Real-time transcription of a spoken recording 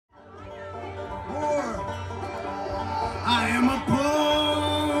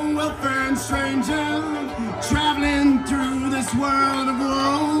stranger, traveling through this world of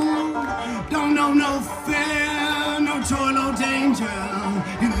woe. Don't know no fear, no toil, no danger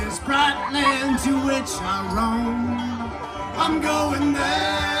in this bright land to which I roam. I'm going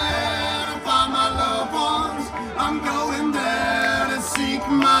there to find my loved ones. I'm going there to seek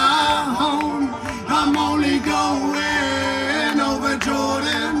my home. I'm only going over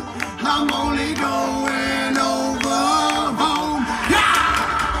Jordan. I'm only going over home.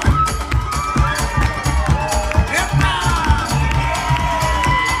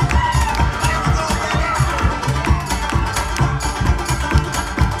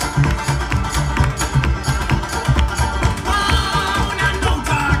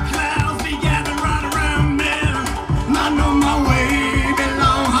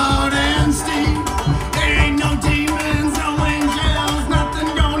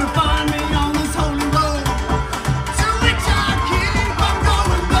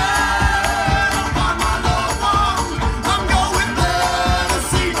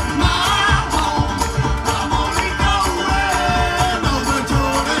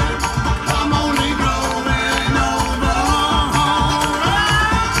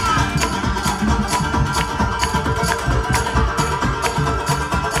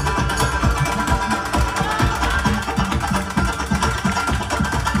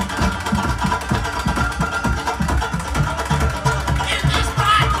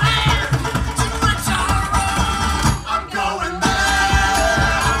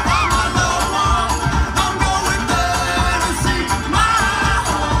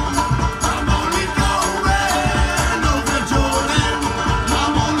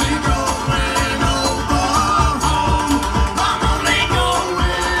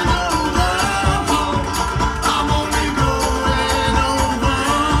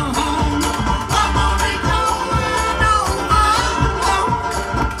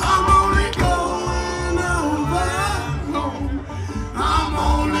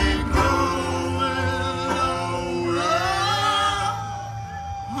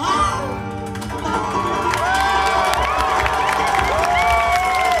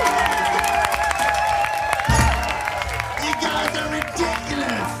 Ridiculous.